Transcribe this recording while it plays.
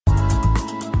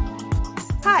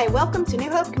Hi, welcome to New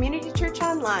Hope Community Church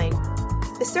Online.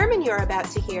 The sermon you're about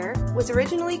to hear was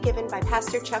originally given by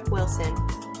Pastor Chuck Wilson.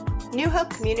 New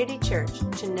Hope Community Church,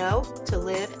 to know, to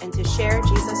live, and to share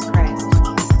Jesus Christ.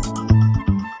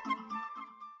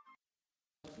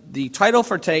 The title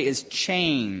for today is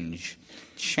Change.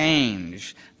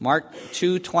 Change. Mark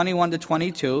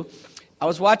 2:21-22. I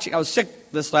was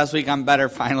sick this last week. I'm better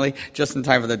finally, just in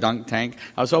time for the dunk tank.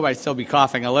 I was hoping I'd still be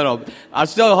coughing a little. I was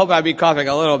still hoping I'd be coughing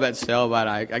a little bit still, but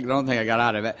I don't think I got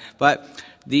out of it. But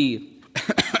there's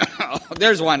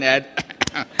one, Ed.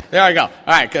 There I go. All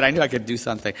right, good. I knew I could do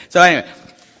something. So anyway,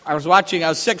 I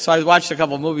was sick, so I watched a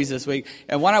couple of movies this week,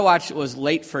 and one I watched was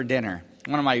Late for Dinner.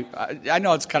 I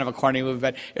know it's kind of a corny movie,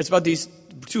 but it's about these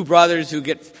two brothers who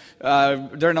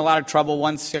they're in a lot of trouble.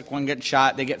 One's sick, one gets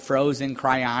shot. They get frozen,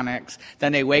 cryonics.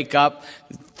 Then they wake up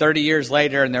 30 years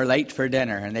later, and they're late for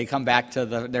dinner. And they come back to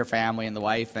their family and the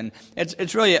wife. And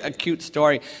it's really a cute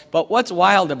story. But what's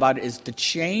wild about it is the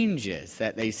changes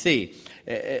that they see.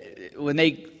 When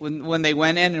they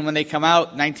went in and when they come out,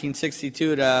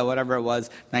 1962 to whatever it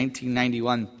was,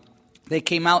 1991, they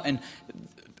came out and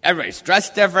everybody's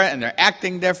dressed different and they're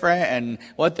acting different and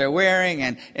what they're wearing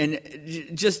and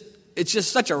it's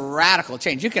just such a radical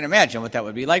change. You can imagine what that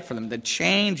would be like for them. The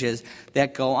changes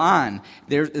that go on.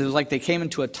 It was like they came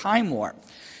into a time warp.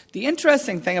 The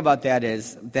interesting thing about that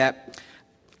is that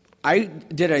I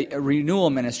did a renewal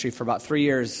ministry for about 3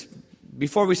 years.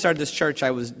 Before we started this church,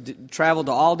 I traveled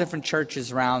to all different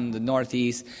churches around the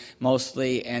Northeast,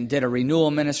 mostly, and did a renewal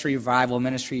ministry, revival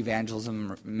ministry,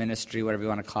 evangelism ministry, whatever you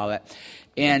want to call it.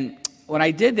 And when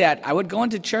I did that, I would go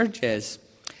into churches,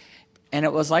 and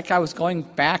it was like I was going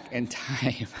back in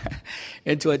time,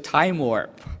 into a time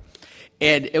warp.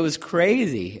 And it was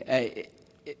crazy.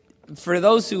 For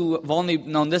those who have only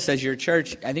known this as your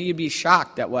church, I think you'd be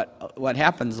shocked at what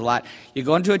happens a lot. You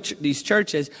go into these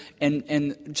churches,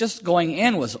 and just going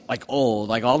in was like old.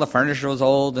 Like all the furniture was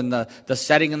old, and the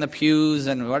setting in the pews,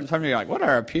 and you're like, what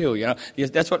are a pew? You know,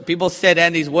 that's what people sit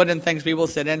in. These wooden things people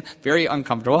sit in, very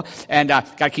uncomfortable, and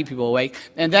got to keep people awake.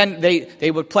 And then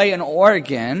they would play an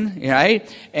organ,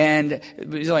 right? And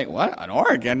you're like, what? An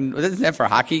organ? Isn't that for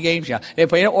hockey games? Yeah, they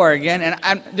play an organ,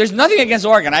 and there's nothing against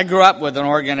organ. I grew up with an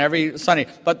organ every Sunday.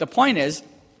 But the point is,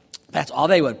 that's all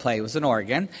they would play was an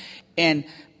organ. And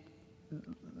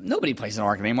nobody plays an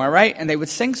organ anymore, right? And they would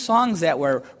sing songs that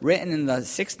were written in the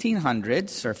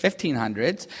 1600s or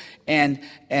 1500s. And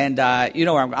you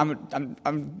know where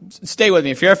I'm stay with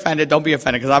me. If you're offended, don't be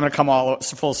offended, because I'm going to come all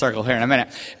full circle here in a minute.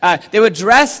 They would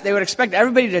expect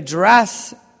everybody to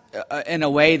dress in a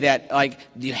way that, like,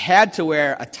 you had to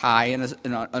wear a tie and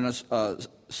a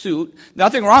suit.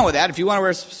 Nothing wrong with that. If you want to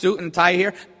wear a suit and tie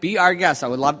here, be our guest. I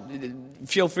would love.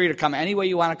 Feel free to come any way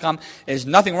you want to come. There's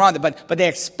nothing wrong with it. But they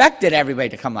expected everybody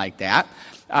to come like that.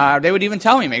 They would even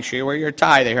tell me, make sure you wear your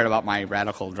tie. They heard about my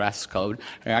radical dress code.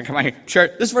 I got my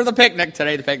shirt. This is for the picnic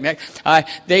today. The picnic. And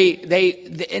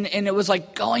it was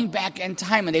like going back in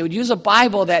time. And they would use a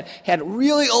Bible that had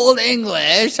really old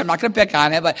English. I'm not going to pick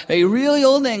on it, but really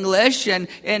old English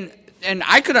and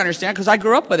I could understand because I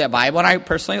grew up with that Bible, and I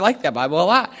personally like that Bible a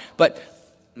lot. But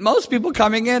most people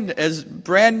coming in as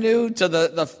brand new to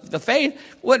the faith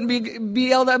wouldn't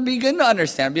be able to begin to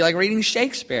understand. It'd be like reading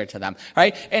Shakespeare to them,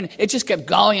 right? And it just kept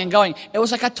going and going. It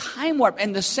was like a time warp.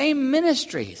 And the same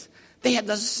ministries, they had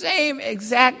the same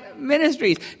exact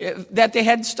ministries that they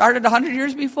had started 100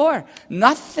 years before.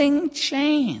 Nothing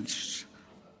changed.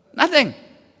 Nothing.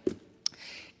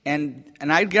 And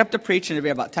I'd get up to preach, and there'd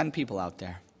be about 10 people out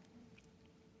there.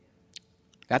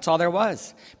 That's all there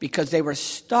was, because they were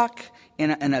stuck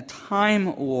in a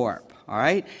time warp. All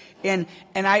right, and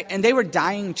they were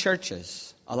dying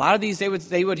churches. A lot of these they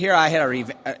would hear I had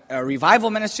a revival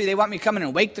ministry. They want me to come in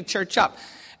and wake the church up,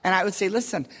 and I would say,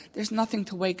 listen, there's nothing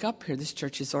to wake up here. This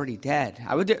church is already dead.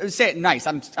 I would say it nice.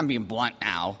 I'm being blunt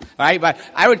now, all right? But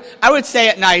I would say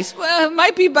it nice. Well, it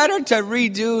might be better to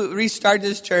restart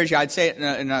this church. I'd say it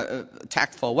in a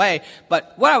tactful way.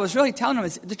 But what I was really telling them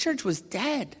is the church was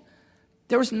dead.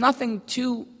 There was nothing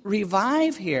to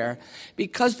revive here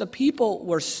because the people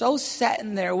were so set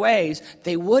in their ways,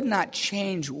 they would not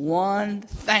change one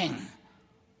thing.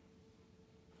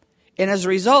 And as a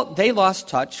result, they lost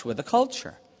touch with the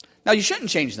culture. Now, you shouldn't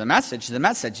change the message. The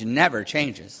message never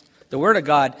changes. The Word of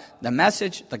God, the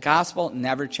message, the gospel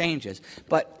never changes.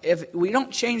 But if we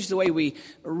don't change the way we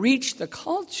reach the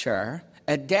culture,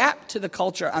 adapt to the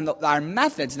culture on our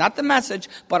methods, not the message,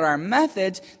 but our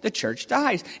methods, the church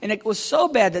dies. And it was so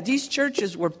bad that these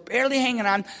churches were barely hanging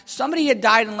on. Somebody had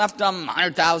died and left them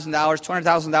 $100,000,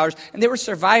 $200,000, and they were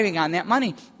surviving on that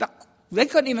money. They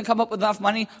couldn't even come up with enough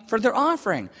money for their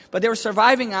offering. But they were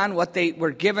surviving on what they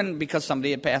were given because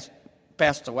somebody had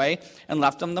passed away and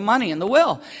left them the money in the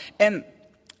will. And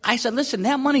I said, listen,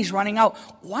 that money's running out.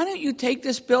 Why don't you take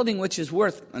this building, which is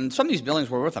worth, and some of these buildings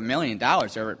were worth $1 million.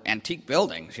 They were antique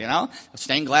buildings,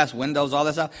 stained glass windows, all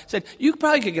this stuff. I said, you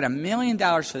probably could get $1 million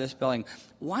for this building.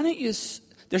 Why don't you,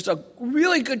 there's a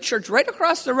really good church right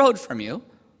across the road from you.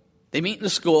 They meet in the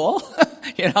school,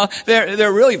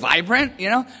 they're really vibrant,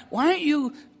 Why don't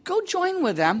you go join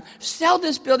with them, sell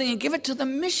this building, and give it to the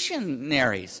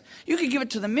missionaries. You could give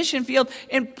it to the mission field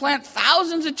and plant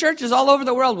thousands of churches all over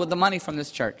the world with the money from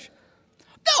this church.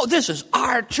 No, this is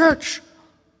our church.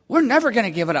 We're never going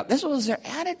to give it up. This was their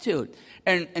attitude.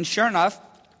 And sure enough,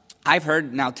 I've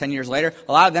heard now 10 years later,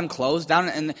 a lot of them closed down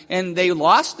and they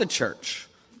lost the church.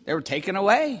 They were taken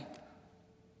away.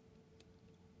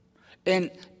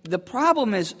 And the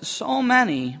problem is so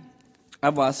many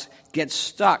of us get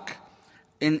stuck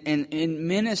in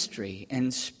ministry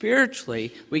and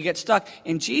spiritually, we get stuck.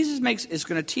 And Jesus is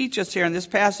going to teach us here in this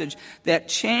passage that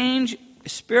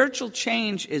spiritual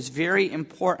change is very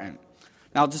important.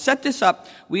 Now, to set this up,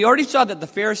 we already saw that the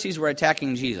Pharisees were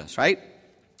attacking Jesus, right?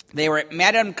 They were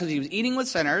mad at him because he was eating with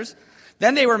sinners.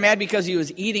 Then they were mad because he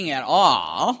was eating at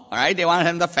all right? They wanted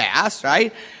him to fast,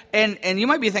 right? And you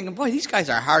might be thinking, boy, these guys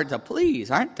are hard to please,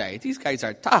 aren't they? These guys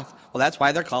are tough. Well, that's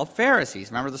why they're called Pharisees.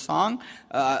 Remember the song?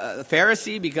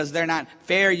 Pharisee, because they're not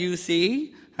fair, you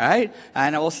see, right?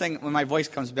 And I will sing, when my voice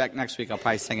comes back next week, I'll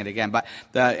probably sing it again, but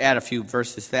add a few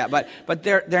verses to that. But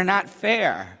they're not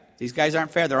fair. These guys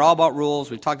aren't fair. They're all about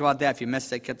rules. We talked about that. If you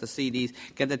missed it, get the CDs,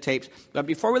 get the tapes. But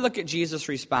before we look at Jesus'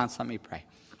 response, let me pray.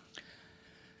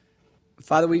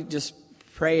 Father, we just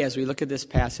pray as we look at this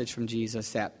passage from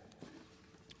Jesus that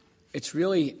it's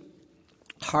really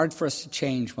hard for us to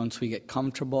change once we get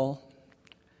comfortable,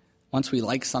 once we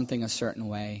like something a certain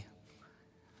way.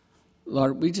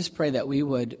 Lord, we just pray that we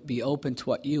would be open to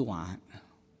what you want.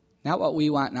 Not what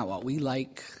we want, not what we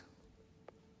like,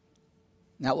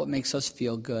 not what makes us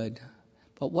feel good,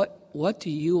 but what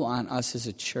do you want us as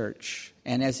a church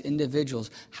and as individuals?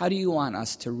 How do you want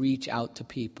us to reach out to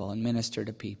people and minister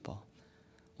to people?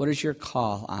 What is your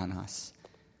call on us?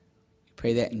 We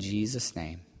pray that in Jesus'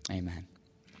 name. Amen.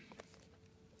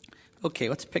 Okay,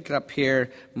 let's pick it up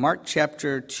here. Mark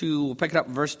chapter 2, we'll pick it up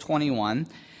verse 21.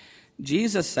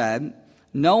 Jesus said,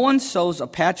 "No one sews a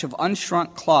patch of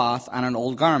unshrunk cloth on an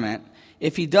old garment.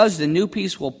 If he does, the new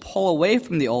piece will pull away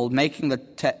from the old, making the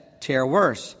tear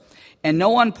worse. And no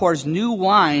one pours new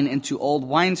wine into old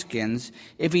wineskins.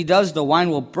 If he does, the wine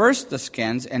will burst the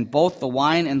skins, and both the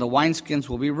wine and the wineskins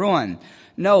will be ruined.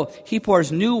 No, he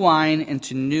pours new wine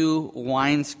into new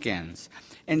wineskins."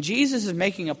 And Jesus is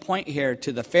making a point here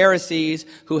to the Pharisees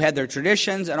who had their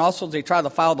traditions, and also they try to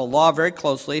follow the law very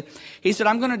closely. He said,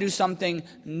 I'm going to do something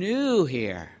new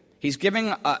here. He's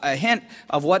giving a hint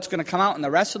of what's going to come out in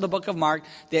the rest of the book of Mark,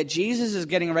 that Jesus is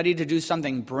getting ready to do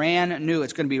something brand new.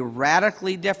 It's going to be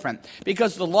radically different.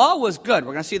 Because the law was good.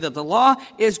 We're going to see that the law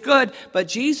is good, but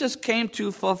Jesus came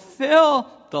to fulfill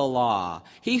the law.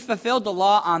 He fulfilled the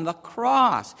law on the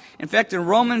cross. In fact, in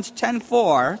Romans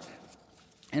 10:4,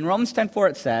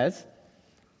 it says,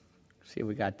 see if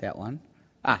we got that one.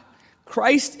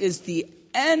 Christ is the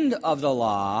end of the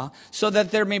law, so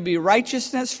that there may be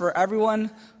righteousness for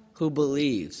everyone who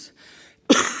believes.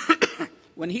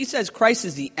 When he says Christ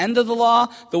is the end of the law,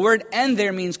 the word end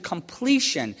there means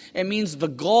completion. It means the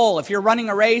goal. If you're running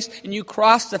a race and you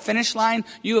cross the finish line,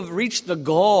 you have reached the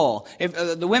goal.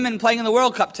 If the women playing in the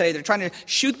World Cup today, they're trying to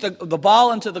shoot the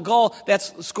ball into the goal,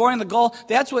 that's scoring the goal.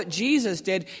 That's what Jesus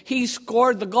did. He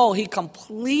scored the goal. He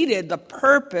completed the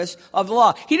purpose of the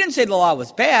law. He didn't say the law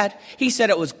was bad. He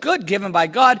said it was good, given by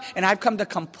God, and I've come to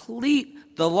complete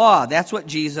the law. That's what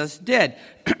Jesus did.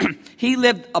 He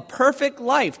lived a perfect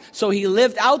life. So he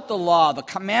lived out the law, the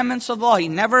commandments of the law. He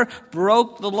never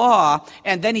broke the law.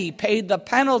 And then he paid the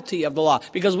penalty of the law.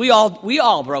 Because we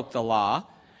all broke the law.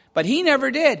 But he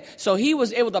never did. So he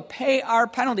was able to pay our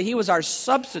penalty. He was our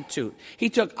substitute. He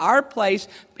took our place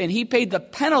and he paid the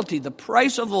penalty, the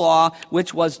price of the law,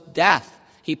 which was death.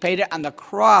 He paid it on the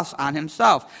cross on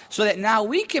himself, so that now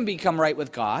we can become right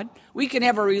with God. We can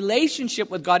have a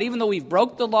relationship with God. Even though we've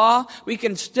broke the law, we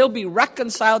can still be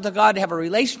reconciled to God, have a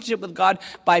relationship with God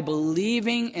by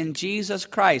believing in Jesus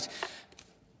Christ.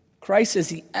 Christ is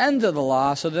the end of the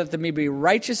law, so that there may be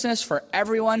righteousness for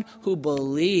everyone who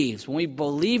believes. When we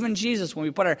believe in Jesus, when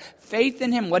we put our faith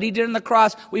in him, what he did on the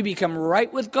cross, we become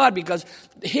right with God because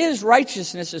his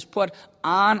righteousness is put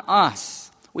on us.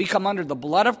 We come under the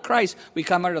blood of Christ. We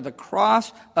come under the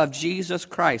cross of Jesus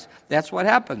Christ. That's what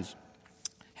happens.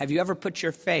 Have you ever put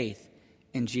your faith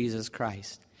in Jesus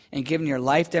Christ? and giving your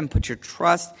life to him, put your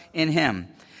trust in him.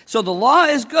 So the law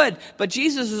is good, but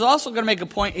Jesus is also going to make a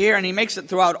point here, and he makes it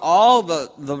throughout all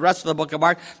the rest of the book of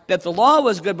Mark, that the law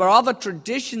was good, but all the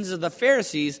traditions of the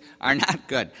Pharisees are not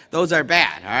good. Those are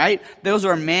bad, all right? Those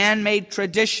are man-made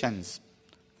traditions.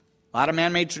 A lot of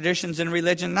man-made traditions in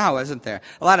religion now, isn't there?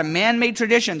 A lot of man-made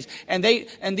traditions. And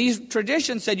these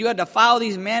traditions said you had to follow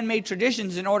these man-made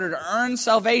traditions in order to earn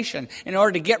salvation, in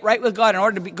order to get right with God, in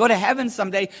order to go to heaven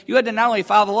someday. You had to not only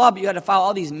follow the law, but you had to follow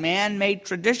all these man-made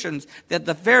traditions that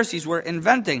the Pharisees were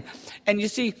inventing. And you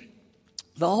see,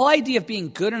 the whole idea of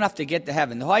being good enough to get to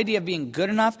heaven, the whole idea of being good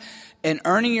enough and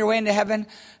earning your way into heaven,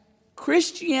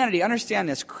 Christianity, understand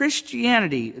this,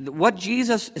 Christianity, what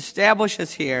Jesus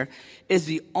establishes here, is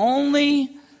the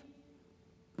only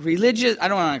religion, I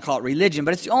don't want to call it religion,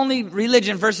 but it's the only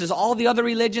religion versus all the other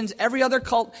religions, every other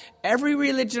cult, every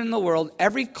religion in the world,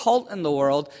 every cult in the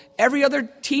world, every other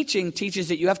teaching teaches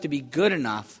that you have to be good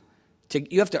enough.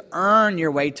 You have to earn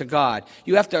your way to God.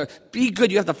 You have to be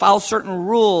good. You have to follow certain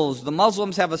rules. The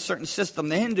Muslims have a certain system.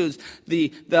 The Hindus,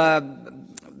 the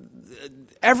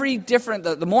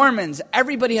Mormons,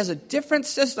 everybody has a different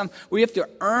system where you have to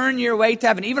earn your way to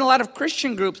heaven. Even a lot of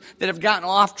Christian groups that have gotten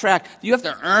off track, you have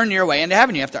to earn your way into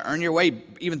heaven. You have to earn your way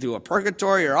even through a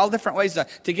purgatory or all different ways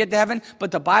to get to heaven.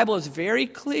 But the Bible is very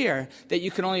clear that you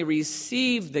can only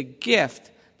receive the gift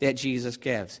that Jesus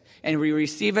gives. And we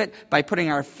receive it by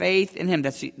putting our faith in him.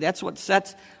 That's what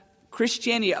sets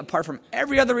Christianity apart from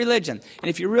every other religion. And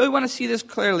if you really want to see this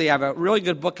clearly, I have a really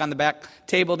good book on the back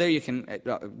table there. You can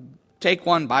take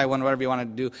one, buy one, whatever you want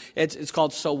to do. It's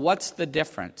called So What's the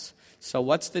Difference? So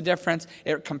what's the difference?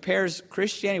 It compares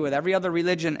Christianity with every other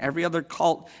religion, every other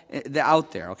cult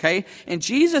out there, okay? And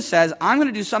Jesus says, I'm going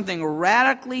to do something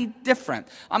radically different.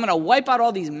 I'm going to wipe out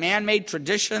all these man-made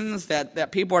traditions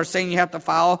that people are saying you have to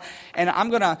follow, and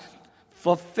I'm going to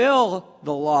fulfill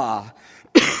the law.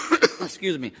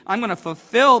 Excuse me. I'm going to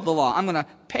fulfill the law. I'm going to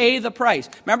pay the price.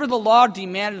 Remember, the law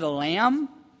demanded a lamb?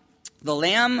 The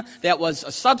lamb that was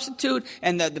a substitute,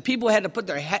 and the people had to put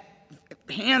their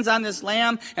hands on this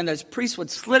lamb, and the priest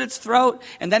would slit its throat,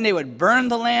 and then they would burn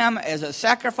the lamb as a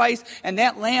sacrifice, and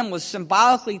that lamb was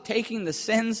symbolically taking the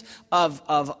sins of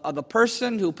the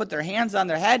person who put their hands on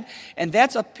their head, and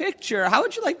that's a picture. How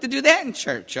would you like to do that in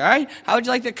church, all right? How would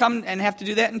you like to come and have to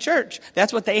do that in church?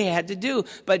 That's what they had to do.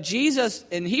 But Jesus,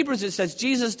 in Hebrews it says,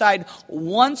 Jesus died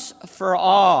once for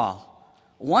all.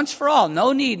 Once for all,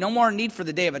 no more need for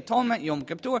the Day of Atonement, Yom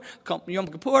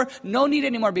Kippur, no need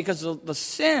anymore because the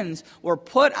sins were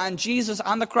put on Jesus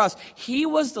on the cross. He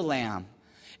was the Lamb,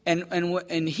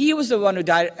 and He was the one who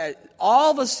died.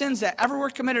 All the sins that ever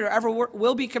were committed or ever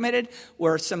will be committed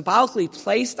were symbolically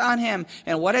placed on Him.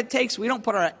 And what it takes, we don't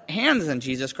put our hands on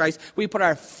Jesus Christ, we put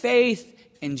our faith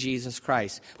in Jesus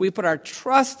Christ. We put our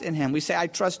trust in Him. We say, I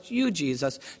trust you,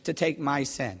 Jesus, to take my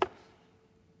sin.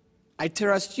 I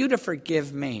trust you to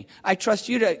forgive me. I trust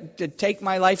you to take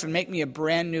my life and make me a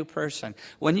brand new person.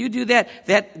 When you do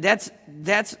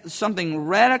that's something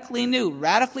radically new,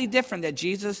 radically different that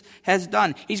Jesus has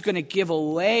done. He's going to give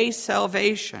away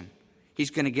salvation.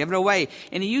 He's going to give it away.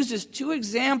 And he uses two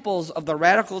examples of the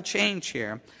radical change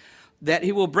here that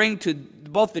he will bring to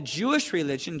both the Jewish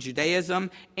religion, Judaism,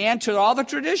 and to all the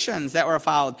traditions that were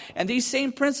followed. And these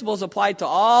same principles apply to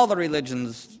all the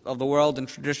religions of the world and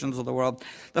traditions of the world.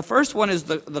 The first one is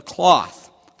the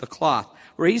cloth,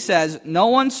 where he says, no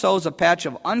one sews a patch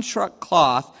of unshrunk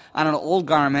cloth on an old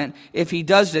garment. If he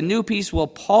does, the new piece will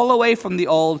pull away from the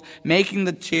old, making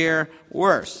the tear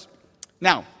worse.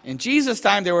 Now, in Jesus'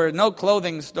 time, there were no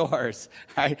clothing stores.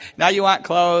 Right? Now you want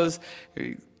clothes.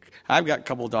 I've got a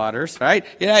couple daughters, right?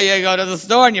 Yeah, you go to the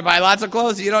store and you buy lots of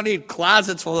clothes. You don't need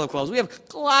closets full of clothes. We have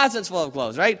closets full of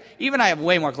clothes, right? Even I have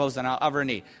way more clothes than I'll ever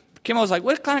need. Kim was like,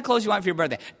 what kind of clothes you want for your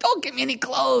birthday? Don't give me any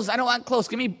clothes. I don't want clothes.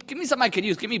 Give me something I could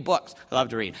use. Give me books. I love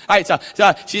to read. All right, so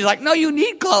she's like, no, you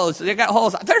need clothes. They got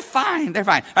holes. They're fine.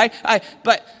 Right?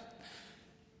 But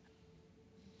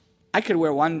I could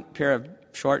wear one pair of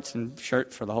shorts and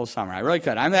shirt for the whole summer. I really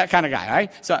could. I'm that kind of guy,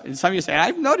 right? So some of you say,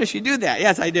 I've noticed you do that.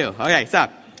 Yes, I do. Okay, so.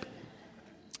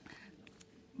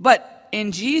 But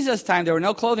in Jesus' time, there were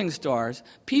no clothing stores.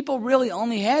 People really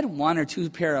only had one or two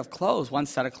pair of clothes, one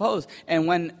set of clothes. And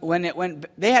when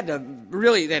they had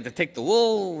to take the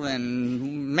wool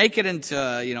and make it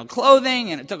into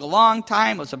clothing, and it took a long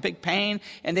time. It was a big pain,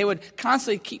 and they would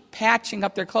constantly keep patching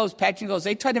up their clothes,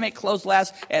 They tried to make clothes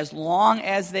last as long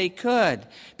as they could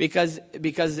because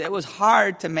it was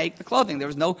hard to make the clothing. There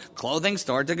was no clothing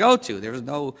store to go to. There was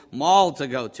no mall to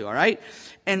go to. All right,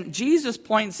 and Jesus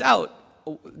points out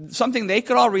something they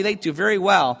could all relate to very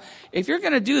well. If you're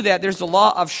going to do that, there's the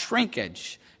law of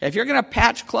shrinkage. If you're going to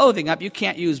patch clothing up, you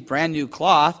can't use brand new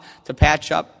cloth to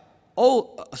patch up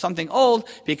something old,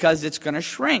 because it's going to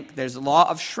shrink. There's a law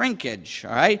of shrinkage,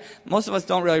 all right? Most of us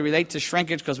don't really relate to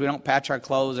shrinkage because we don't patch our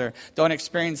clothes or don't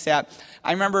experience that.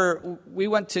 I remember we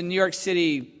went to New York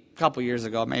City a couple years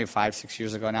ago, maybe 5-6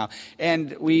 years ago now,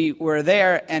 and we were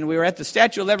there, and we were at the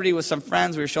Statue of Liberty with some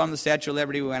friends. We were showing them the Statue of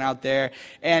Liberty. We went out there,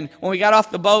 and when we got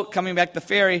off the boat coming back the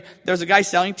ferry, there was a guy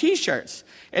selling T-shirts.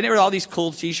 And there were all these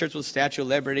cool T-shirts with Statue of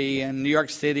Liberty and New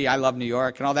York City, I love New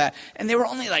York, and all that. And they were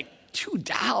only like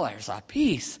 $2 a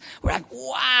piece. We're like,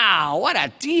 wow, what a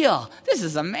deal. This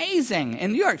is amazing.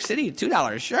 In New York City,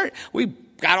 $2 a shirt. We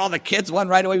got all the kids one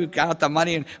right away. We got out the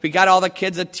money, and we got all the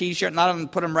kids a T-shirt, and a lot of them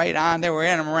put them right on. They were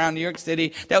in them around New York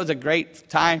City. That was a great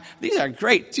time. These are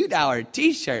great $2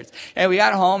 T-shirts. And we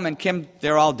got home, and Kim,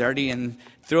 they were all dirty, and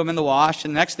threw them in the wash.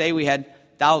 And the next day, we had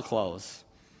doll clothes.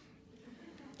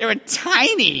 They were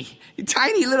tiny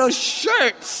little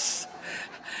shirts.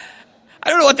 I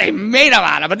don't know what they made them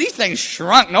out of, but these things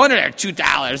shrunk. No wonder they're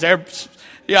 $2.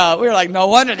 We were like, no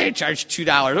wonder they charge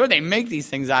 $2. What do they make these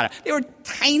things out of? They were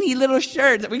tiny little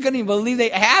shirts that we couldn't even believe they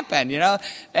happened,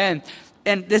 And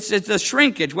this is the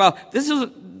shrinkage. Well, this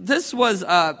is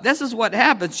what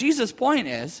happens. Jesus' point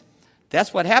is,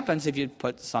 that's what happens if you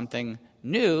put something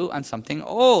new on something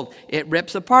old. It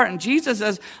rips apart. And Jesus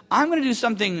says, I'm going to do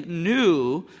something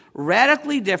new,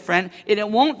 radically different, and it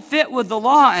won't fit with the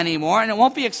law anymore, and it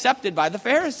won't be accepted by the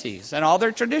Pharisees and all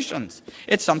their traditions.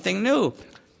 It's something new.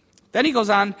 Then he goes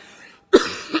on,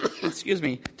 excuse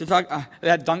me, to talk,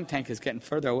 that dunk tank is getting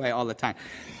further away all the time.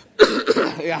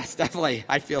 Yes, definitely,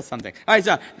 I feel something. All right,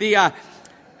 so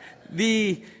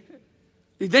then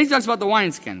he talks about the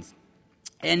wineskins.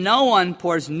 And no one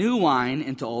pours new wine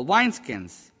into old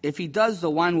wineskins. If he does, the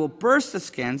wine will burst the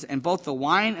skins, and both the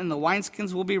wine and the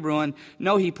wineskins will be ruined.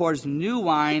 No, he pours new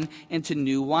wine into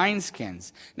new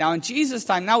wineskins. Now, in Jesus'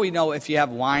 time, now we know if you have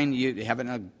wine, you have it in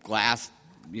a glass,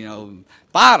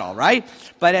 bottle, right?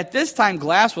 But at this time,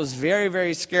 glass was very,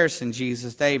 very scarce in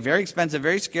Jesus' day. Very expensive,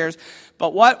 very scarce.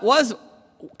 But what was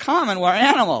common were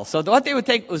animals. So what they would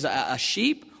take was a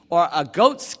sheep or a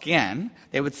goat skin.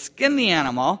 They would skin the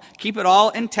animal, keep it all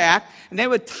intact, and they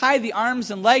would tie the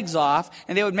arms and legs off,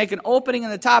 and they would make an opening in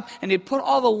the top, and they'd put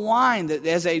all the wine,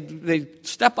 as they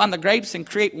step on the grapes and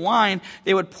create wine,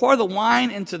 they would pour the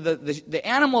wine into the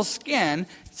animal's skin,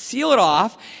 seal it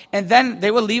off, and then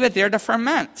they would leave it there to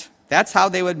ferment. That's how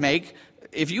they would make.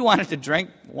 If you wanted to drink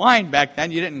wine back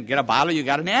then, you didn't get a bottle, you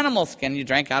got an animal skin, you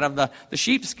drank out of the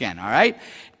sheep skin, all right?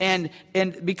 And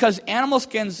because animal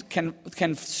skins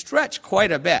can stretch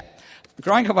quite a bit.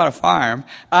 Growing up on a farm,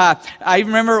 I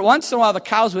remember once in a while the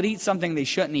cows would eat something they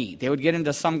shouldn't eat. They would get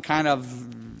into some kind of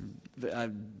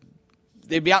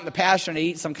they'd be out in the pasture and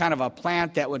they'd eat some kind of a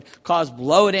plant that would cause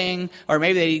bloating, or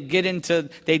maybe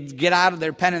they'd get out of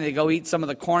their pen and they'd go eat some of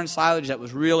the corn silage that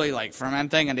was really like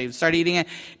fermenting, and they'd start eating it.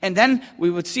 And then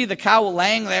we would see the cow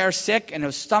laying there sick, and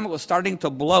his stomach was starting to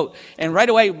bloat. And right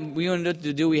away, we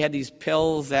had these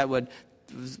pills that would,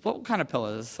 what kind of pill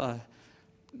is this?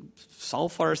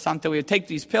 Sulfur or something. We would take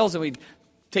these pills and we'd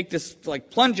take this like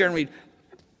plunger, and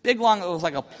it was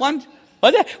like a plunge.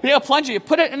 We had a plunger. You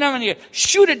put it in them and you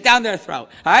shoot it down their throat.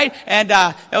 All right, and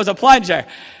it was a plunger.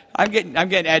 I'm getting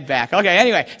Ed back. Okay,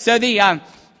 anyway, so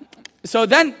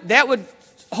then that would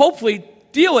hopefully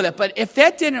deal with it. But if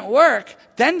that didn't work,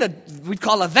 then we'd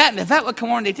call a vet, and the vet would come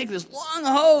over and they take this long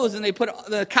hose and they put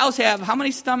the cows have how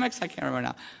many stomachs? I can't remember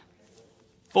now.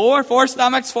 Four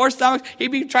stomachs. He'd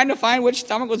be trying to find which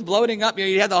stomach was bloating up.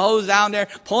 You had the hose down there,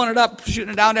 pulling it up,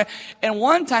 shooting it down there. And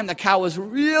one time the cow was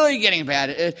really getting bad.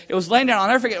 It was laying down. I'll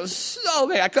never forget. It was so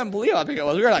big. I couldn't believe how big it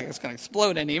was. We were like, it's going to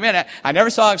explode any minute. I never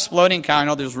saw an exploding cow. I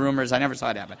know there's rumors. I never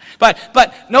saw it happen. But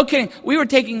no kidding. We were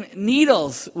taking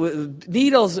needles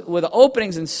with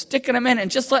openings and sticking them in and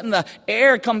just letting the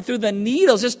air come through the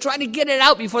needles, just trying to get it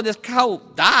out before this cow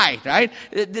died, right?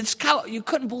 This cow, you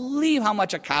couldn't believe how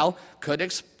much a cow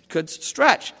could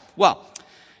stretch. Well,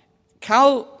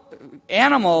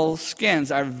 animal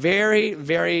skins are very,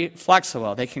 very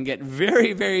flexible. They can get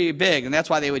very, very big, and that's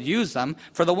why they would use them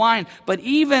for the wine. But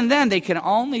even then, they can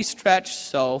only stretch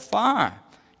so far,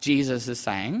 Jesus is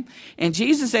saying. And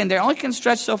Jesus is saying they only can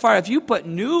stretch so far. If you put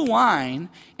new wine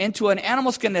into an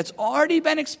animal skin that's already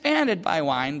been expanded by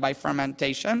wine, by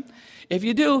fermentation, if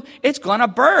you do, it's going to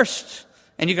burst.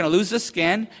 And you're going to lose the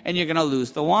skin, and you're going to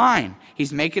lose the wine.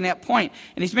 He's making that point.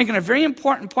 And he's making a very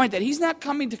important point that he's not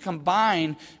coming to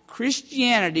combine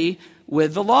Christianity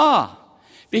with the law.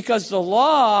 Because the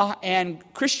law and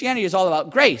Christianity is all about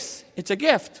grace. It's a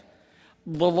gift.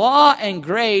 The law and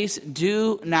grace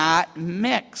do not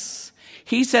mix.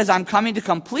 He says, I'm coming to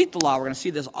complete the law. We're going to see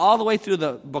this all the way through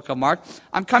the book of Mark.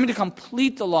 I'm coming to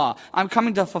complete the law. I'm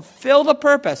coming to fulfill the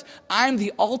purpose. I'm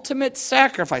the ultimate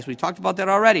sacrifice. We talked about that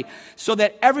already. So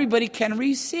that everybody can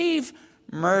receive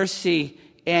mercy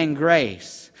and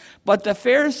grace. But the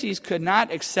Pharisees could not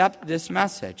accept this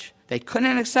message. They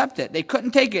couldn't accept it. They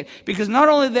couldn't take it. Because not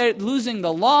only they're losing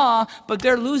the law, but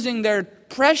they're losing their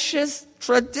precious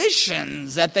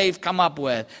traditions that they've come up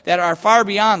with that are far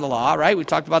beyond the law, right? We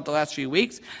talked about the last few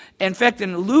weeks. In fact,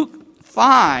 in Luke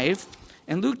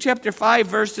chapter 5,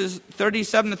 verses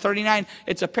 37 to 39,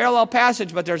 it's a parallel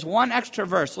passage, but there's one extra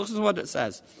verse. Listen to what it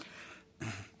says.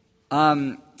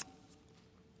 And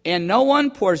no one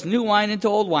pours new wine into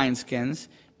old wineskins.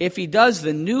 If he does,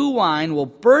 the new wine will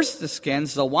burst the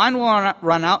skins, the wine will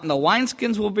run out, and the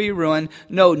wineskins will be ruined.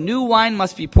 No, new wine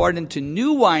must be poured into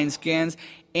new wineskins,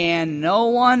 and no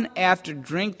one after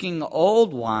drinking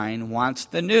old wine wants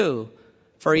the new,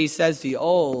 for he says the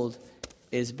old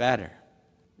is better.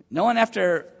 No one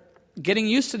after getting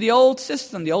used to the old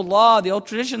system, the old law, the old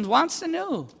traditions wants the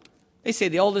new. They say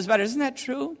the old is better. Isn't that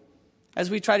true?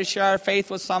 As we try to share our faith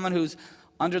with someone who's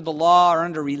under the law or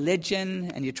under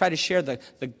religion, and you try to share the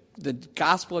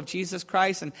gospel of Jesus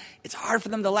Christ, and it's hard for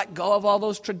them to let go of all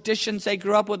those traditions they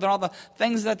grew up with and all the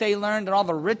things that they learned and all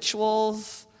the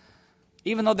rituals.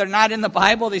 Even though they're not in the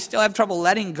Bible, they still have trouble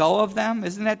letting go of them.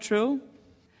 Isn't that true?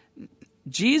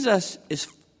 Jesus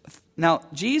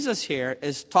here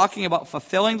is talking about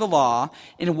fulfilling the law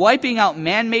and wiping out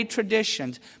man-made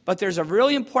traditions, but there's a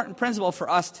really important principle for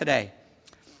us today.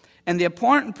 And the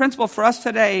important principle for us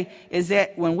today is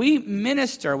that when we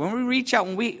minister, when we reach out,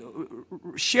 when we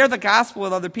share the gospel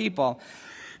with other people,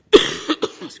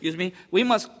 excuse me, we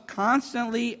must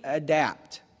constantly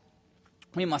adapt.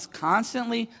 We must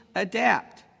constantly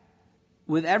adapt.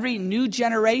 With every new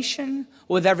generation,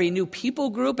 with every new people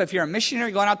group, if you're a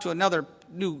missionary going out to another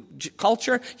new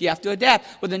culture, you have to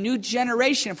adapt. With a new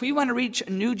generation, if we want to reach a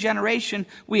new generation,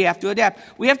 we have to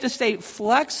adapt. We have to stay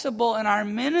flexible in our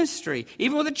ministry.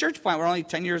 Even with a church plant, we're only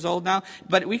 10 years old now,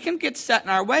 but we can get set in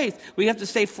our ways. We have to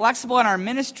stay flexible in our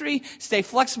ministry, stay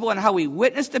flexible in how we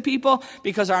witness to people,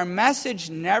 because our message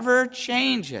never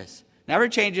changes. Never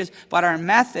changes, but our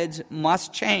methods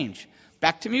must change.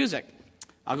 Back to music.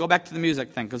 I'll go back to the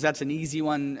music thing, because that's an easy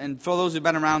one, and for those who've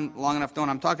been around long enough know what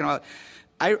I'm talking about.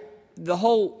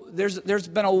 There's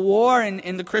been a war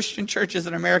in the Christian churches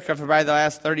in America for probably the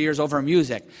last 30 years over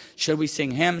music. Should we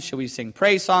sing hymns? Should we sing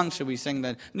praise songs? Should we sing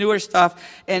the newer stuff?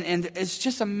 And it's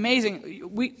just amazing.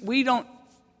 We don't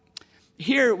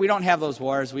have those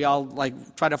wars. We all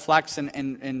try to flex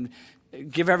and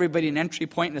give everybody an entry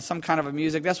point into some kind of a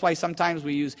music. That's why sometimes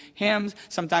we use hymns,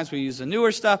 sometimes we use the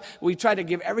newer stuff. We try to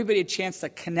give everybody a chance to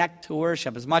connect to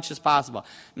worship as much as possible.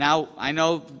 Now, I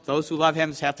know those who love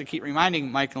hymns have to keep reminding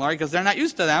Mike and Laurie, because they're not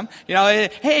used to them.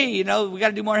 Hey, we got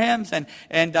to do more hymns,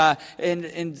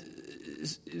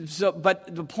 so.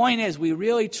 But the point is, we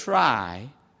really try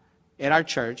at our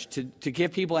church to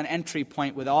give people an entry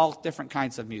point with all different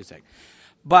kinds of music.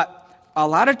 But a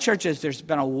lot of churches, there's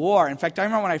been a war. In fact, I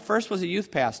remember when I first was a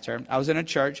youth pastor, I was in a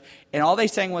church, and all they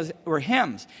sang were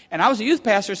hymns. And I was a youth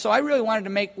pastor, so I really wanted to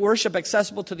make worship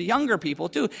accessible to the younger people,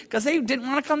 too, because they didn't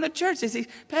want to come to church. They say,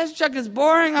 Pastor Chuck is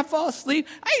boring, I fall asleep.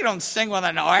 I don't sing with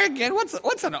an organ.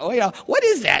 What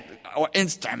is that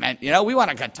instrument? We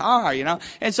want a guitar,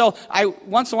 And so I,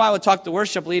 once in a while, would talk the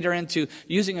worship leader into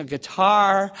using a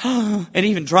guitar and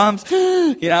even drums,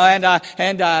 and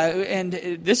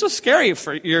this was scary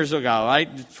for years ago. Right,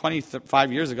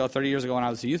 25 years ago, 30 years ago, when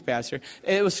I was a youth pastor,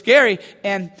 it was scary.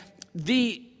 And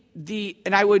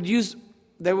and I would use,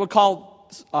 they were called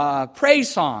praise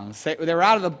songs. They were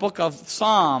out of the book of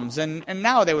Psalms, and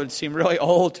now they would seem really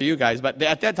old to you guys, but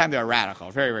at that time they were radical,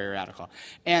 very, very radical.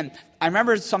 And I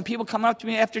remember some people coming up to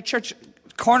me after church,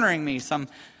 cornering me, some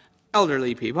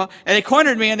elderly people, and they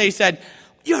cornered me and they said,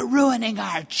 "You're ruining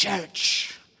our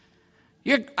church."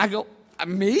 I go,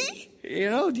 "Me?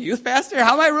 The youth pastor?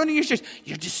 How am I ruining your church?"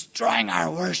 "You're destroying our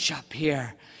worship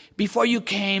here. Before you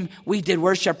came, we did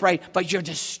worship right, but you're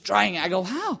destroying it." I go,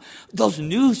 "How? Those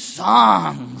new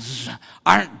songs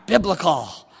aren't biblical."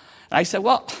 And I said,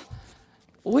 "Well,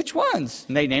 which ones?"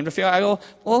 And they named a few. I go,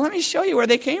 "Well, let me show you where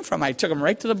they came from." I took them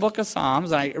right to the book of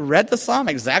Psalms, and I read the psalm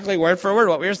exactly word for word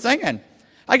what we were singing.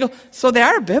 I go, "So they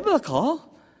are biblical,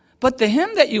 but the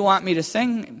hymn that you want me to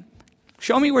sing,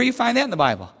 show me where you find that in the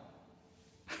Bible."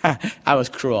 I was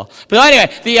cruel. But anyway,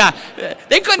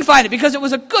 they couldn't find it because it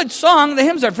was a good song. The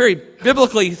hymns are very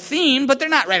biblically themed, but they're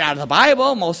not right out of the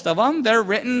Bible, most of them. They're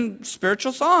written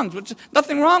spiritual songs, which is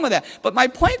nothing wrong with that. But my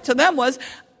point to them was,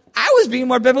 I was being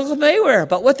more biblical than they were.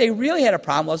 But what they really had a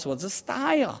problem was the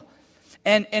style.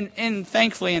 And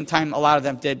thankfully in time, a lot of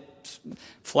them did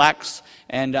flex,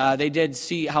 and they did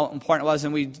see how important it was,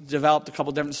 and we developed a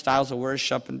couple different styles of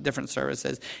worship and different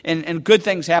services, and good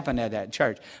things happened at that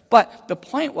church. But the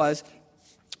point was,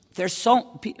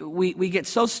 we get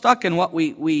so stuck in what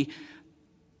we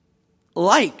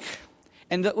like.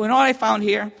 And you know what I found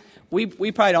here?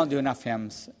 We probably don't do enough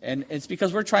hymns, and it's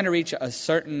because we're trying to reach a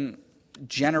certain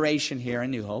generation here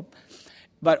in New Hope.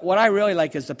 But what I really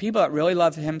like is the people that really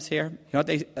love hymns here, you know what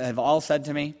they have all said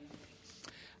to me?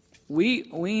 We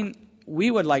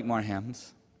would like more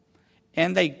hymns,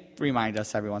 and they remind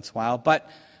us every once in a while, but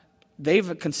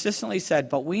they've consistently said,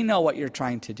 but we know what you're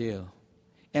trying to do.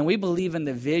 And we believe in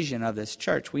the vision of this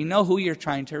church. We know who you're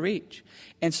trying to reach.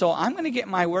 And so I'm going to get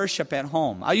my worship at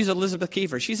home. I'll use Elizabeth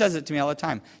Kiefer. She says it to me all the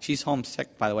time. She's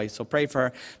homesick, by the way, so pray for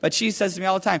her. But she says to me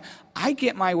all the time, I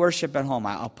get my worship at home.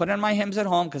 I'll put in my hymns at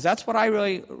home because that's what I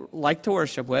really like to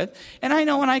worship with. And I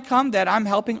know when I come that I'm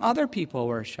helping other people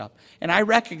worship. And I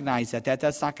recognize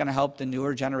that's not going to help the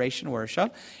newer generation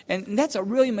worship. And that's a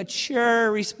really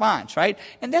mature response, right?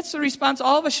 And that's the response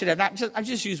all of us should have. I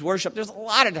just use worship. There's a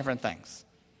lot of different things.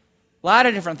 A lot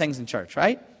of different things in church,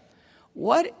 right?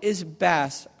 What is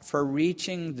best for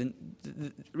reaching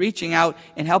out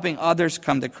and helping others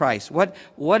come to Christ? What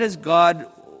does God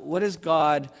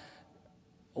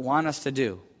want us to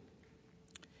do?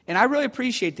 And I really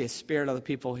appreciate the spirit of the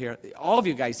people here, all of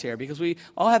you guys here, because we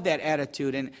all have that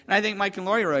attitude. And I think Mike and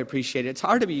Lori really appreciate it. It's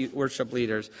hard to be worship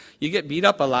leaders. You get beat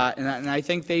up a lot, and I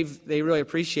think they really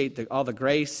appreciate all the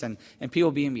grace and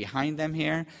people being behind them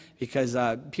here, because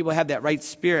people have that right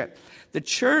spirit. The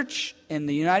church in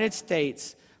the United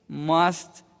States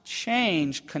must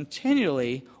change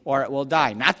continually or it will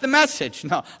die. Not the message.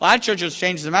 No, a lot of churches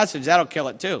change the message. That'll kill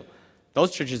it too.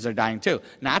 Those churches are dying too.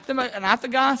 Not the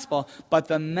gospel, but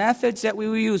the methods that we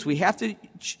will use. We have to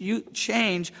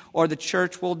change or the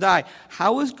church will die.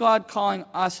 How is God calling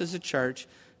us as a church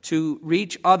to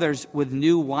reach others with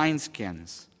new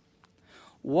wineskins?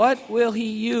 What will he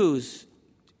use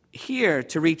here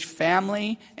to reach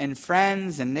family and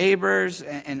friends and neighbors?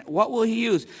 And what will he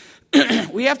use?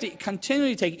 We have to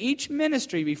continually take each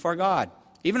ministry before God.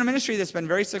 Even a ministry that's been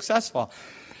very successful.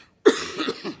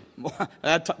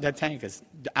 That tank is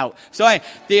out. So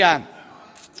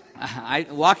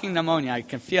walking pneumonia, I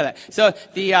can feel that. So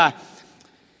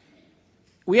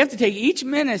we have to take each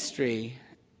ministry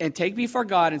and take before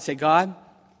God and say, God,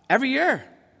 every year,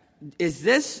 is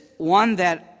this one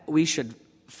that we should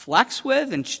flex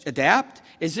with and adapt?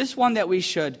 Is this one that we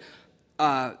should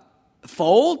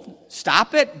fold,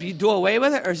 stop it, do away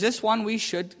with it? Or is this one we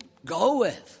should go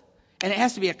with? And it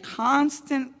has to be a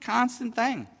constant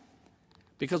thing.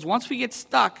 Because once we get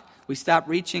stuck, we stop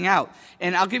reaching out.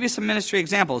 And I'll give you some ministry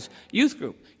examples. Youth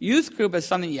group. Youth group is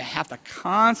something you have to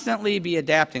constantly be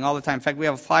adapting all the time. In fact, we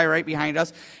have a flyer right behind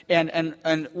us.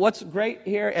 And what's great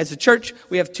here, as a church,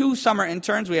 we have 2 summer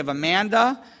interns. We have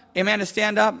Amanda,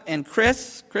 stand up, and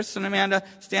Chris and Amanda,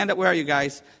 stand up. Where are you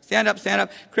guys? Stand up.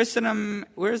 Chris and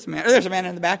where's Amanda? Oh, there's Amanda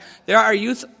in the back. There are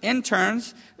youth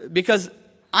interns because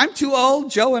I'm too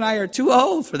old. Joe and I are too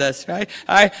old for this, right?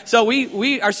 All right. So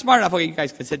we are smart enough. Okay, you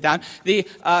guys can sit down.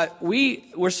 We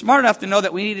were smart enough to know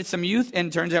that we needed some youth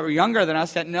interns that were younger than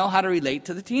us that know how to relate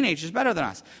to the teenagers better than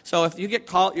us. So if you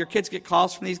your kids get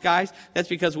calls from these guys, that's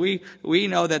because we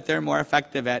know that they're more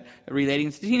effective at relating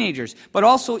to teenagers. But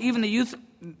also even the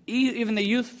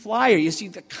youth flyer, you see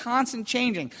the constant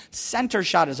changing. Center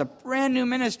Shot is a brand new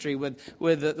ministry with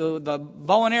the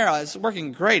bow and arrow. It's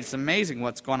working great. It's amazing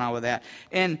what's going on with that.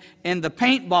 And the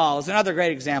paintball is another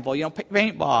great example. You know,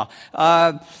 paintball.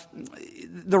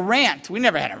 The rant. We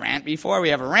never had a rant before. We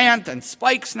have a rant and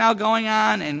spikes now going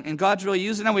on, and God's really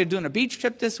using them. We're doing a beach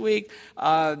trip this week.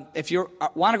 If you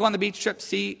want to go on the beach trip,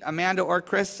 see Amanda or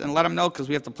Chris and let them know because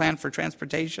we have to plan for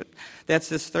transportation. That's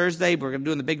this Thursday. We're going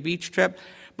to do the big beach trip.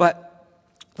 But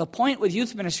the point with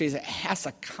youth ministry is it has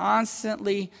to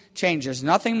constantly change. There's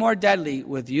nothing more deadly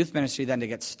with youth ministry than to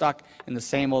get stuck in the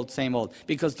same old,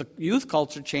 because the youth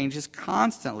culture changes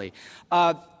constantly.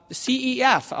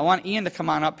 CEF, I want Ian to come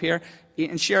on up here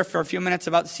and share for a few minutes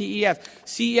about CEF.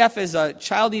 CEF is a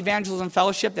child evangelism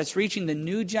fellowship that's reaching the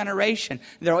new generation.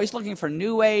 They're always looking for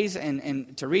new ways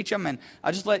and to reach them. And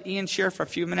I'll just let Ian share for a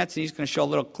few minutes, and he's going to show a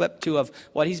little clip, too, of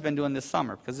what he's been doing this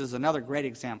summer, because this is another great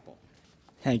example.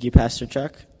 Thank you, Pastor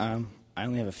Chuck. I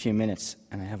only have a few minutes,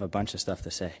 and I have a bunch of stuff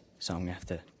to say, so I'm going to have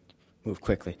to move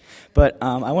quickly. But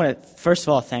I want to, first of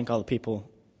all, thank all the people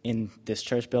in this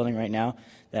church building right now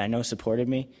that I know supported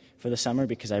me for the summer,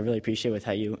 because I really appreciate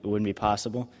without you it wouldn't be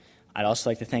possible. I'd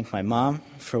also like to thank my mom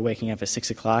for waking up at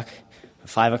 6 o'clock,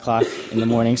 5 o'clock in the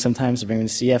morning sometimes to bring me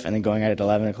to CF, and then going out at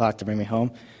 11 o'clock to bring me home.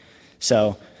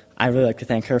 So I really like to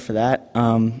thank her for that.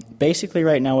 Basically,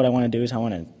 right now, what I want to do is I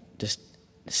want to just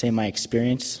say my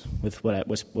experience with what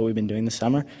we've been doing this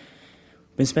summer.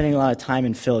 Been spending a lot of time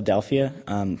in Philadelphia,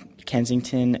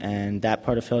 Kensington, and that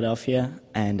part of Philadelphia,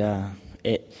 and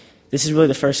this is really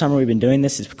the first summer we've been doing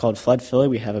this. It's called Flood Philly.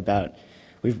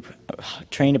 We've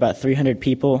trained about 300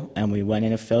 people, and we went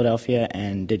into Philadelphia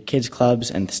and did kids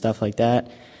clubs and stuff like that.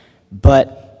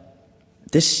 But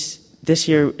this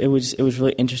year it was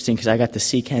really interesting because I got to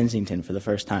see Kensington for the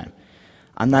first time.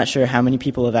 I'm not sure how many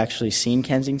people have actually seen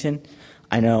Kensington.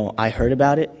 I know I heard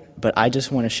about it, but I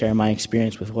just want to share my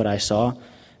experience with what I saw,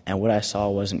 and what I saw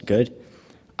wasn't good.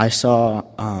 I saw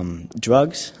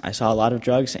drugs. I saw a lot of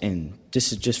drugs, and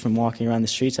this is just from walking around the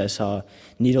streets. I saw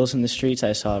needles in the streets.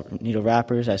 I saw needle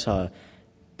wrappers. I saw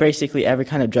basically every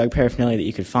kind of drug paraphernalia that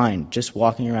you could find just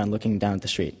walking around looking down at the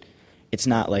street. It's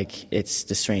not like it's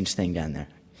the strange thing down there.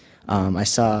 I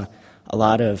saw a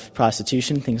lot of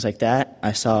prostitution, things like that.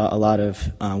 I saw a lot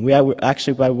of,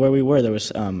 actually by where we were, there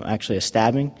was actually a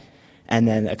stabbing, and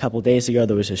then a couple days ago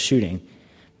there was a shooting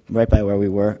right by where we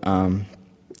were.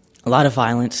 A lot of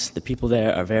violence. The people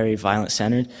there are very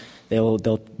violent-centered.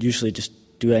 They'll usually just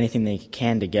do anything they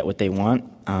can to get what they want,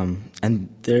 and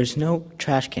there's no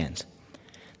trash cans.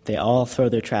 They all throw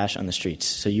their trash on the streets.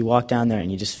 So you walk down there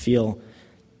and you just feel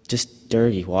just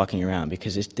dirty walking around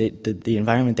because the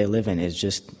environment they live in is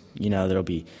just, there'll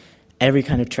be every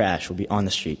kind of trash will be on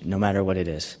the street, no matter what it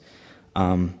is.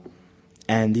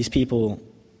 And these people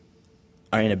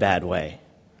are in a bad way,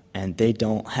 and they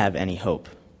don't have any hope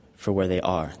for where they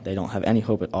are. They don't have any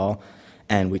hope at all.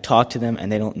 And we talk to them, and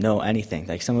they don't know anything.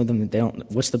 Like some of them, they don't.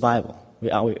 What's the Bible? We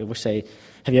say,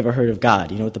 "Have you ever heard of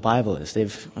God? You know what the Bible is?"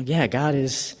 God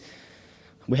is.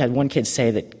 We had one kid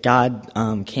say that God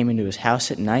came into his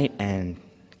house at night and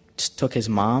just took his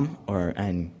mom,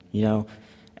 and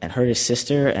hurt his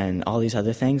sister, and all these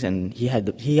other things. And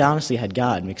he honestly had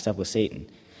God mixed up with Satan,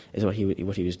 is what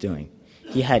he was doing.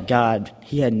 He had God.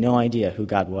 He had no idea who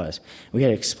God was. We had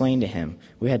to explain to him.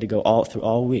 We had to go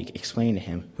all week explain to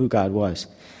him who God was.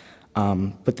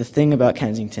 But the thing about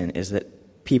Kensington is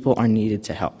that people are needed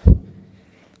to help,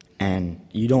 and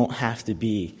you don't have to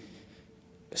be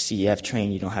CEF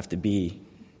trained. You don't have to be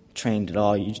trained at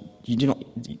all. You don't.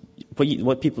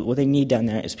 What they need down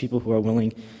there is people who are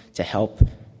willing to help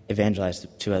evangelize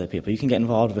to other people. You can get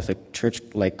involved with a church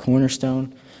like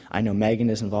Cornerstone. I know Megan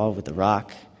is involved with The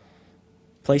Rock.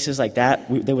 Places like that,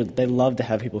 they'd love to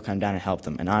have people come down and help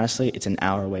them. And honestly, it's an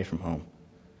hour away from home.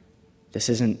 This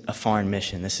isn't a foreign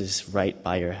mission. This is right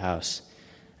by your house.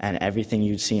 And everything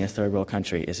you'd see in a third world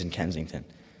country is in Kensington.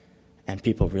 And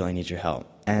people really need your help.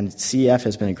 And CEF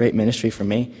has been a great ministry for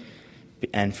me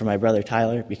and for my brother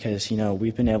Tyler because,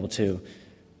 we've been able to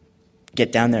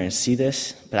get down there and see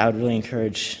this. But I would really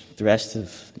encourage the rest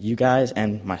of you guys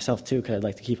and myself too, because I'd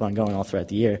like to keep on going all throughout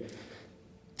the year,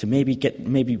 to maybe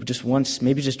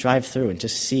just drive through and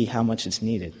just see how much it's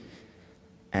needed.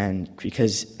 And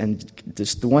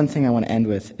the one thing I want to end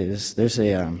with is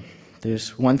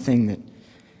there's one thing that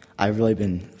I've really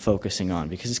been focusing on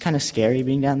because it's kind of scary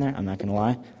being down there, I'm not going to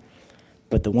lie.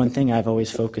 But the one thing I've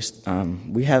always focused,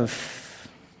 we have,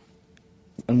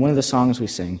 in one of the songs we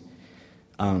sing,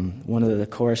 one of the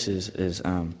choruses is,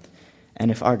 and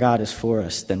if our God is for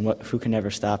us, then who can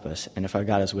ever stop us? And if our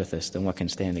God is with us, then what can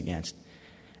stand against?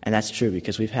 And that's true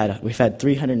because we've had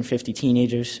 350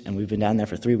 teenagers, and we've been down there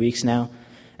for 3 weeks now,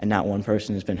 and not one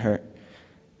person has been hurt.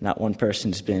 Not one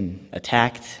person has been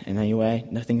attacked in any way.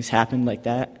 Nothing's happened like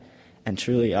that. And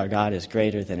truly, our God is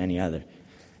greater than any other.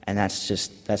 And that's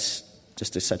just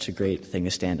such a great thing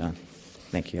to stand on.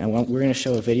 Thank you. And we're going to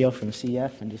show a video from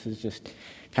CEF, and this is just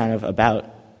kind of about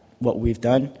what we've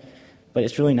done. But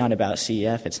it's really not about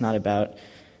CEF. It's not about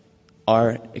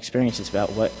our experience. It's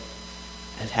about what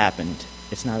has happened.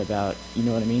 It's not about, you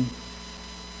know what I mean?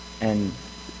 And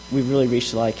we've really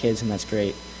reached a lot of kids, and that's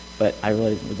great. But I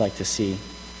really would like to see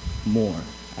more,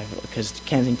 because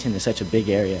Kensington is such a big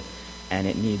area, and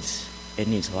it needs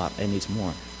a lot. It needs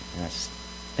more. And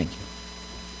thank you.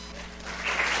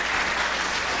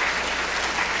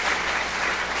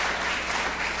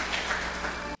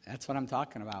 That's what I'm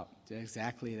talking about.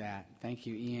 Exactly that. Thank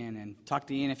you, Ian. And talk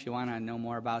to Ian if you want to know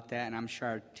more about that. And I'm sure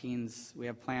our teens, we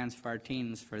have plans for our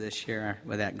teens for this year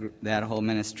with that group, that whole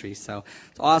ministry. So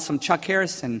it's awesome. Chuck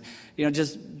Harrison,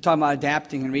 just talking about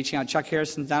adapting and reaching out. Chuck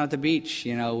Harrison's down at the beach,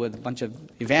 with a bunch of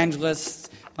evangelists,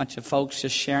 a bunch of folks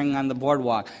just sharing on the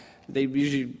boardwalk. They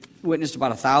usually witnessed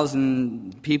about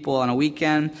 1,000 people on a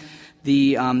weekend.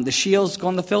 The Shields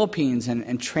going to the Philippines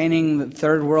and training the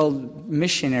third world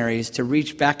missionaries to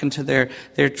reach back into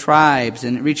their tribes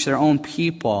and reach their own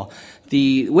people.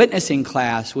 The witnessing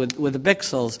class with the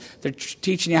Bixels, they're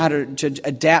teaching you how to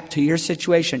adapt to your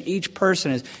situation. Each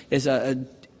person is an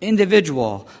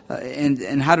individual,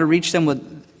 and how to reach them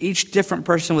with each different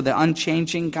person with the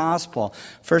unchanging gospel.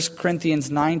 1 Corinthians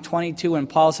 9:22, when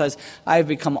Paul says, I have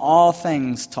become all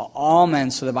things to all men,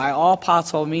 so that by all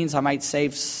possible means I might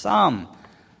save some.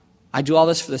 I do all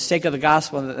this for the sake of the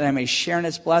gospel, that I may share in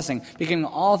its blessing.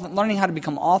 Learning how to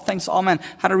become all things to all men,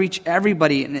 how to reach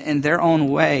everybody in their own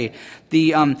way.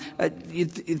 You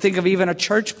think of even a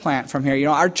church plant from here.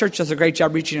 Our church does a great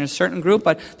job reaching a certain group,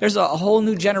 but there's a whole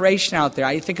new generation out there.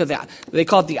 I think of that. They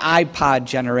call it the iPod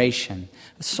generation.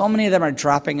 So many of them are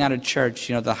dropping out of church,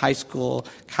 the high school,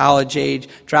 college age,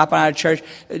 dropping out of church.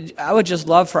 I would just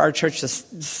love for our church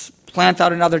to plant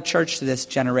out another church to this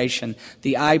generation,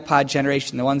 the iPod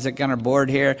generation, the ones that are bored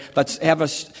here. Let's have a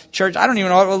church. I don't even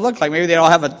know what it would look like. Maybe they'd all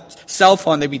have a cell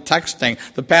phone. They'd be texting.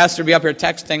 The pastor would be up here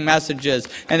texting messages,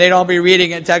 and they'd all be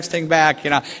reading and texting back.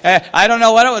 I don't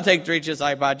know what it would take to reach this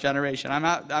iPod generation. I'm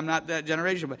not that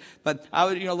generation, but I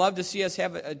would love to see us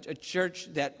have a church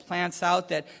that plants out,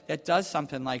 that does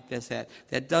something like this, that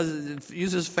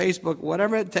uses Facebook,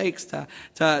 whatever it takes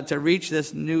to reach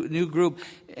this new group.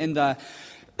 And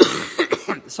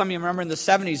some of you remember in the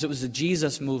 70s, it was the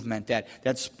Jesus movement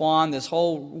that spawned this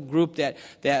whole group that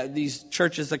these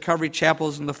churches, the Calvary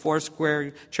Chapels and the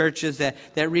Foursquare churches that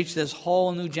reached this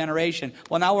whole new generation.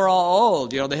 Well, now we're all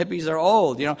old. The hippies are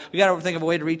old. We got to think of a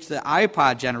way to reach the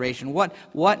iPod generation.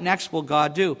 What next will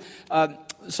God do?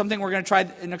 Something we're going to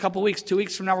try in a couple weeks. 2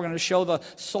 weeks from now, we're going to show the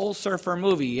Soul Surfer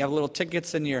movie. You have little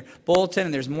tickets in your bulletin,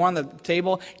 and there's more on the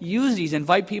table. Use these.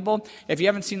 Invite people. If you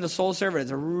haven't seen the Soul Surfer,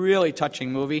 it's a really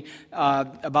touching movie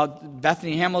about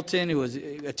Bethany Hamilton, who was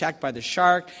attacked by the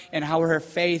shark, and how her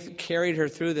faith carried her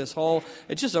through this whole.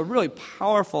 It's just a really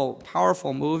powerful,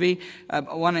 powerful movie. We're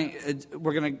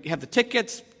going to have the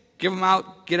tickets. Give them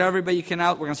out. Get everybody you can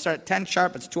out. We're going to start at 10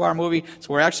 sharp. It's a 2-hour movie,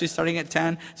 so we're actually starting at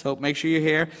 10, so make sure you're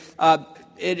here.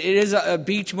 It is a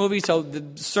beach movie, so the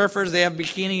surfers, they have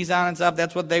bikinis on and stuff.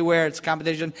 That's what they wear. It's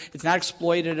competition. It's not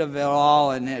exploitative at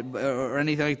all or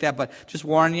anything like that, but just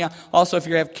warning you. Also, if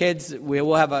you have kids, we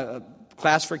will have a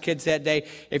class for kids that day.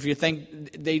 If you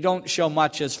think they don't show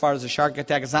much as far as a shark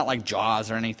attack, it's not like Jaws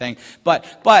or anything, but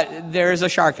there is a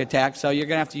shark attack, so you're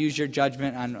going to have to use your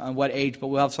judgment on what age, but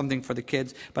we'll have something for the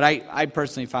kids. But I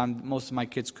personally found most of my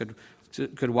kids could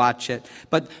watch it.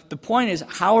 But the point is,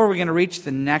 how are we going to reach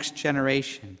the next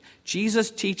generation?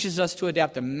 Jesus teaches us to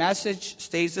adapt. The message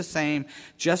stays the same,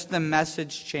 just the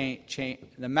message change.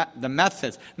 The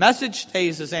methods. Message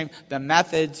stays the same, the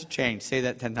methods change. Say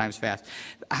that 10 times fast.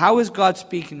 How is God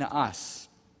speaking to us?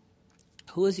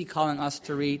 Who is He calling us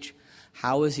to reach?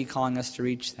 How is He calling us to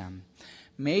reach them?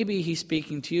 Maybe He's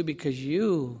speaking to you because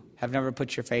you have never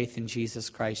put your faith in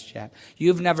Jesus Christ yet.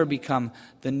 You've never become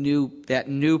that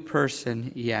new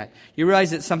person yet. You realize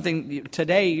that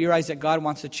today, you realize that God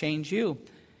wants to change you.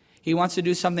 He wants to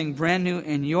do something brand new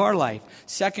in your life.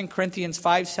 2 Corinthians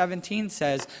 5:17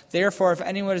 says, therefore, if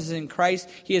anyone is in Christ,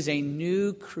 he is a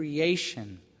new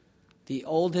creation. The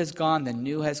old has gone, the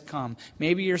new has come.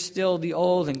 Maybe you're still the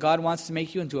old, and God wants to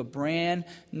make you into a brand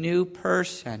new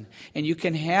person. And you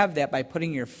can have that by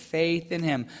putting your faith in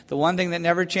Him. The one thing that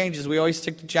never changes, we always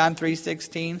stick to John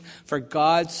 3:16. For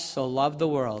God so loved the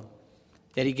world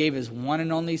that He gave His one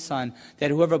and only Son,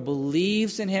 that whoever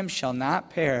believes in Him shall not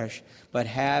perish, but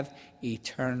have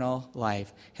eternal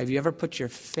life. Have you ever put your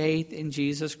faith in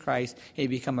Jesus Christ and you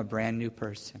become a brand new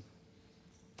person?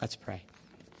 Let's pray.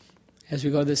 As we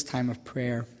go this time of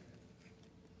prayer,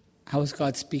 how is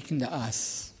God speaking to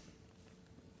us?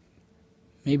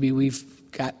 Maybe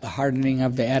we've got the hardening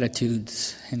of the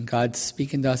attitudes, and God's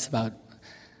speaking to us about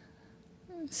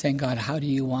saying, God, how do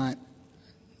you want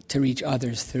to reach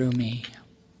others through me,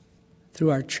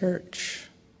 through our church?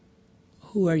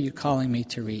 Who are you calling me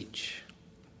to reach?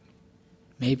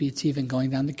 Maybe it's even going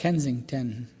down to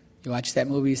Kensington. You watch that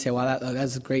movie, you say, wow,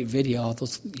 that's a great video. All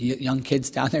those young kids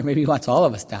down there, maybe He wants all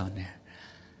of us down there.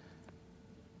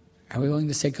 Are we willing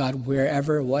to say, God,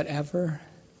 wherever, whatever?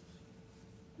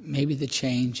 Maybe the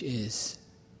change is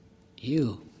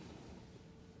you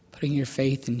putting your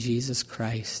faith in Jesus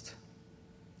Christ,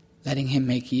 letting Him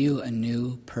make you a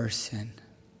new person.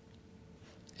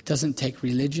 It doesn't take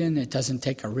religion. It doesn't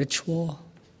take a ritual.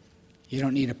 You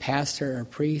don't need a pastor or a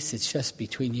priest. It's just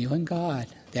between you and God,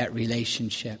 that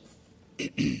relationship.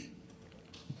 It's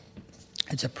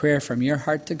a prayer from your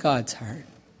heart to God's heart.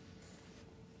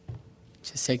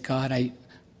 Just say, God,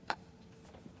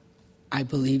 I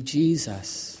believe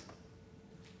Jesus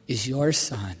is your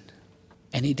Son,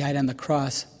 and he died on the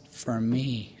cross for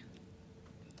me,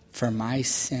 for my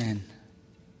sin.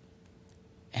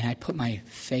 And I put my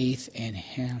faith in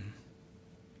him.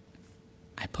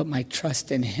 I put my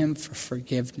trust in him for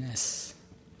forgiveness.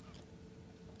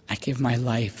 I give my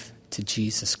life to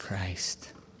Jesus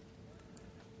Christ.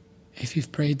 If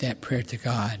you've prayed that prayer to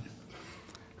God,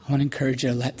 I want to encourage you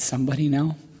to let somebody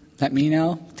know. Let me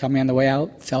know. Tell me on the way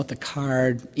out. Fill out the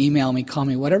card. Email me. Call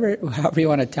me. However you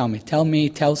want to tell me. Tell me.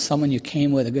 Tell someone you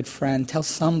came with, a good friend. Tell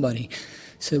somebody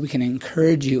so that we can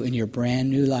encourage you in your brand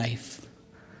new life.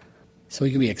 So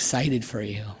we can be excited for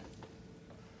you.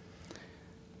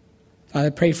 Father, I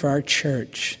pray for our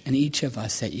church and each of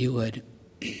us that you would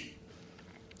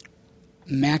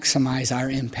maximize our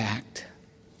impact.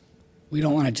 We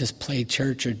don't want to just play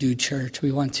church or do church.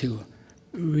 We want to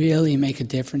really make a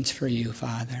difference for you,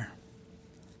 Father.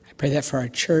 I pray that for our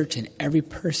church and every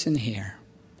person here.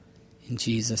 In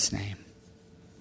Jesus' name.